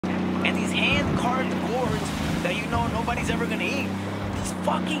and these hand-carved gourds that you know nobody's ever gonna eat. These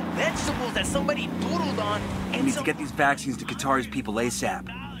fucking vegetables that somebody doodled on. We need to get these vaccines to Qatari's people ASAP.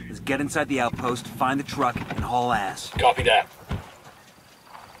 Let's get inside the outpost, find the truck, and haul ass. Copy that.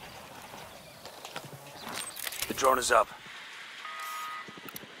 The drone is up.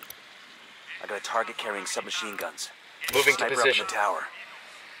 I got a target carrying submachine guns. Moving to Sniper position. up in the tower.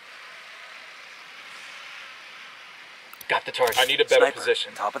 Got the target. I need a better Sniper,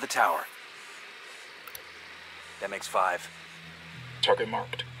 position. top of the tower. That makes 5. Target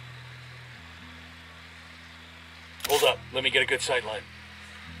marked. Hold up. Let me get a good sight line.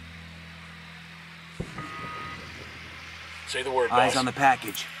 Say the word, boss. Eyes on the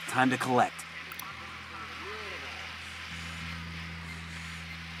package. Time to collect.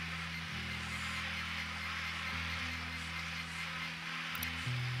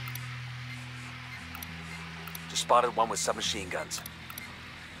 Just spotted one with submachine guns.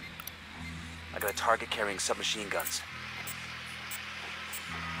 I got a target carrying submachine guns.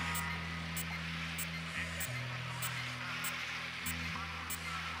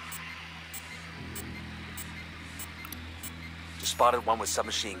 Just spotted one with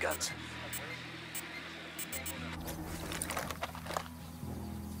submachine guns.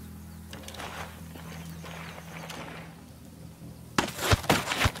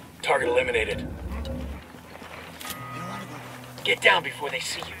 Target eliminated. Get down before they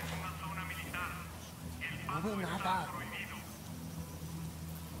see you. No veo nada.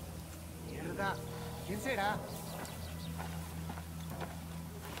 Mierda. ¿Quién será?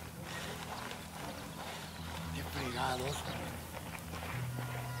 Qué fregados.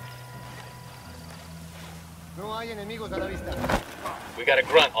 No hay enemigos a la vista. We got a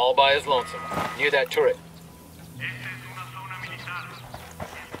grunt all by his lonesome, near that turret.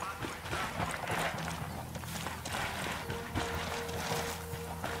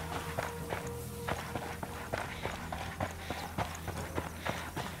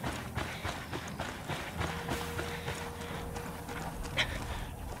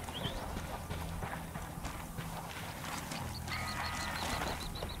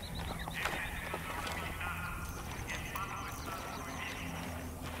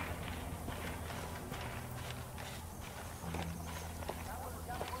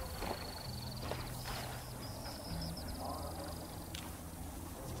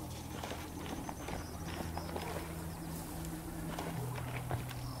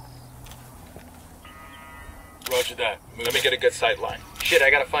 Roger that. Let me get a good sight line. Shit, I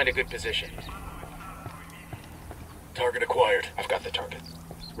gotta find a good position. Target acquired. I've got the target.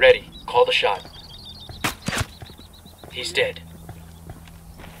 Ready. Call the shot. He's dead.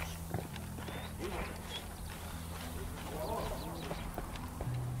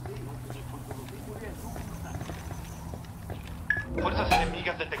 Fuerzas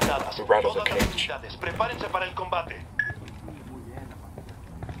enemigas detectadas. We're out of the Todas las cage. unidades, prepárense para el combate.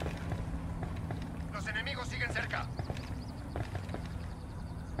 Los enemigos siguen cerca.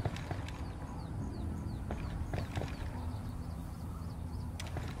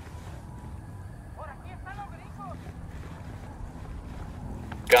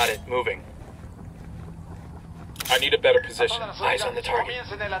 Got it. Moving. I need a better position. Todas las Eyes on the unidades, target.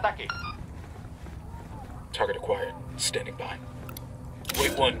 comiencen el ataque. Target acquired. Standing by.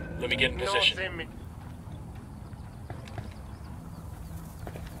 Wait one. Let me get in position.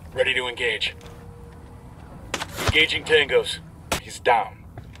 Ready to engage. Engaging tangos. He's down.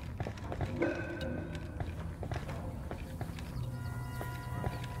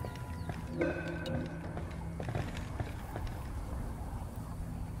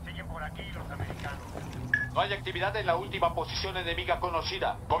 Siguen por aquí los americanos. No hay actividad en la última posición enemiga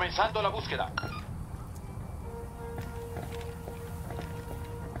conocida. Comenzando la búsqueda.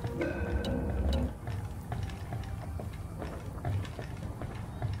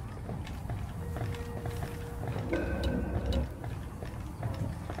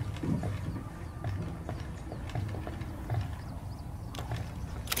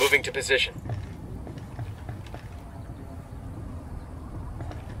 Moving to position.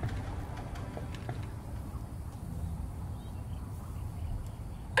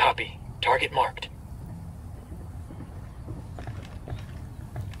 Copy. Target marked.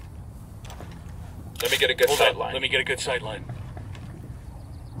 Let me get a good sight line. Let me get a good sight line.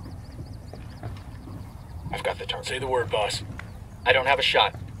 I've got the target. Say the word, boss. I don't have a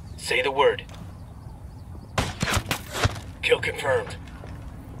shot. Say the word. Kill confirmed.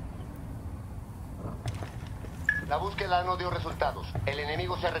 La búsqueda no dio resultados. El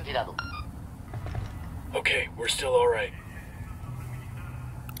enemigo se ha retirado. Okay, we're still all right.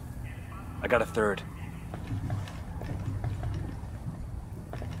 I got a third.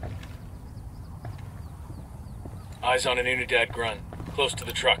 Eyes on an Unidad grunt, close to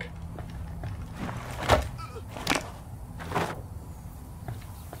the truck.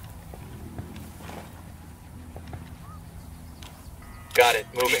 Got it.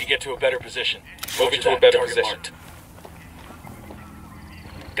 Move it. To get to a better position. Move it to a better position. Marked.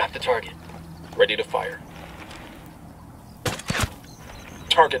 Got the target. Ready to fire.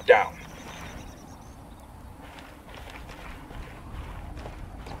 Target down.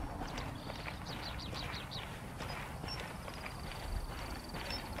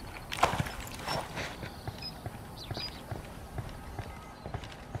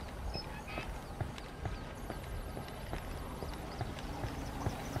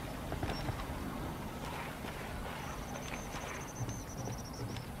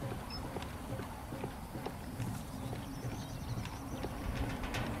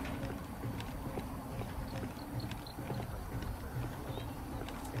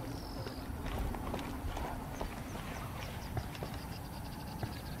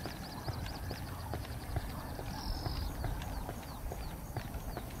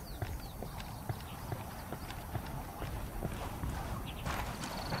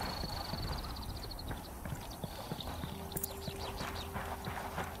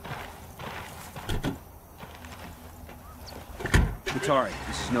 Qatari,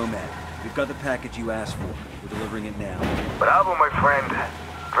 this is Nomad. We've got the package you asked for. We're delivering it now. Bravo, my friend.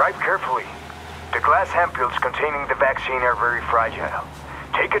 Drive carefully. The glass ampules containing the vaccine are very fragile.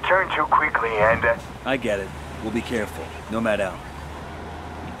 Take a turn too quickly and... I get it. We'll be careful. Nomad out.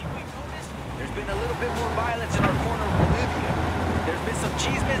 There's been a little bit more violence in our corner of Bolivia. There's been some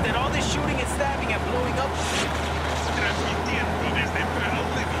chismes that all this shooting and stabbing and blowing up... Transmitiendo desde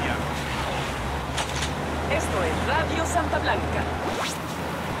Bolivia. Esto es Radio Santa Blanca.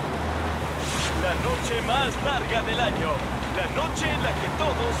 La noche más larga del año. La noche en la que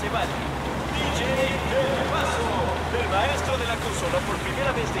todo se vale. DJ El Paso, el maestro de la consola por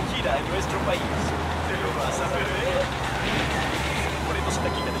primera vez de gira en nuestro país. ¿Te lo vas a perder? Ponemos en la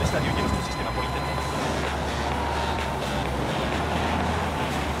taquilla del estadio y en nuestro sistema por internet.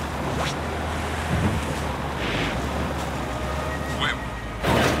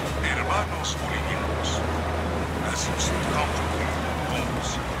 Hermanos bolivianos, as you sit comfortably in your homes,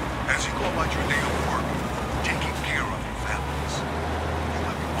 as you go about your day of work, taking care of your families, you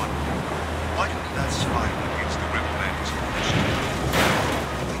might be wondering, why do we not fight against the rebel bandits first?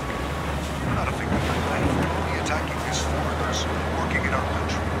 We're not affected by life. We're only attacking these foreigners working in our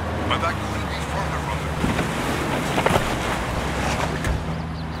country. But that couldn't be further from the truth.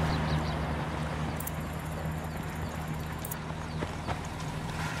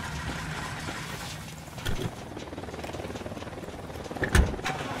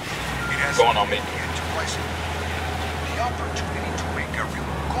 Going on me. The opportunity to make a real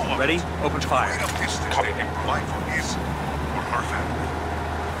go of Ready? Open fire. Great distance they can provide for his or her family.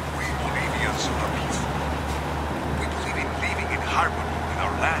 We Bolivians are peaceful. We believe in living in harmony with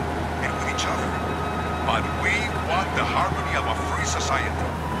our land and with each other. But we want the harmony of a free society,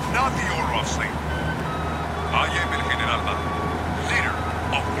 not the order of slavery. I am El General Madrid, leader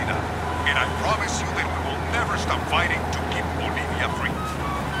of Unidad, and I promise you that we will never stop fighting to keep Bolivia free.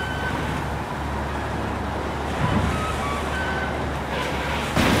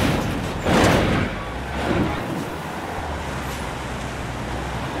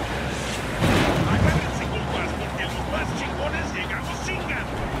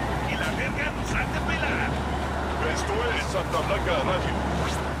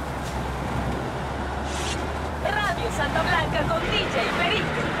 Radio Santa Blanca con DJ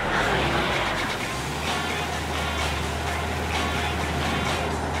Perico.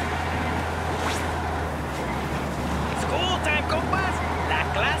 School time, compas! La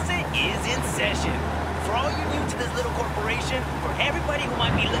clase is in session. For all you new to this little corporation, for everybody who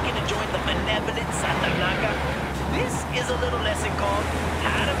might be looking to join the benevolent Santa Blanca, this is a little lesson called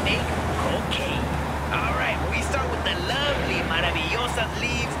How to Make Cocaine. Alright, we start with the lovely maravillosas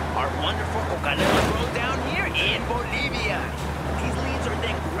leaves, our wonderful coca-cola grows down here in Bolivia. These leaves are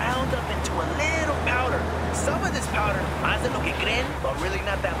then ground up into a little powder. Some of this powder, más de lo que creen, but really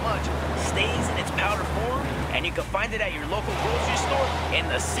not that much, stays in its powder form, and you can find it at your local grocery store in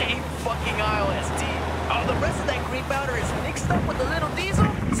the same fucking aisle as tea. All the rest of that green powder is mixed up with a little diesel,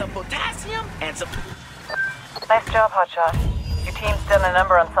 some potassium, and some... Nice job, Hotshot. Your team's done a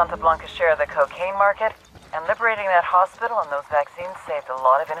number on Santa Blanca's share of the cocaine market, and liberating that hospital and those vaccines saved a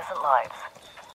lot of innocent lives.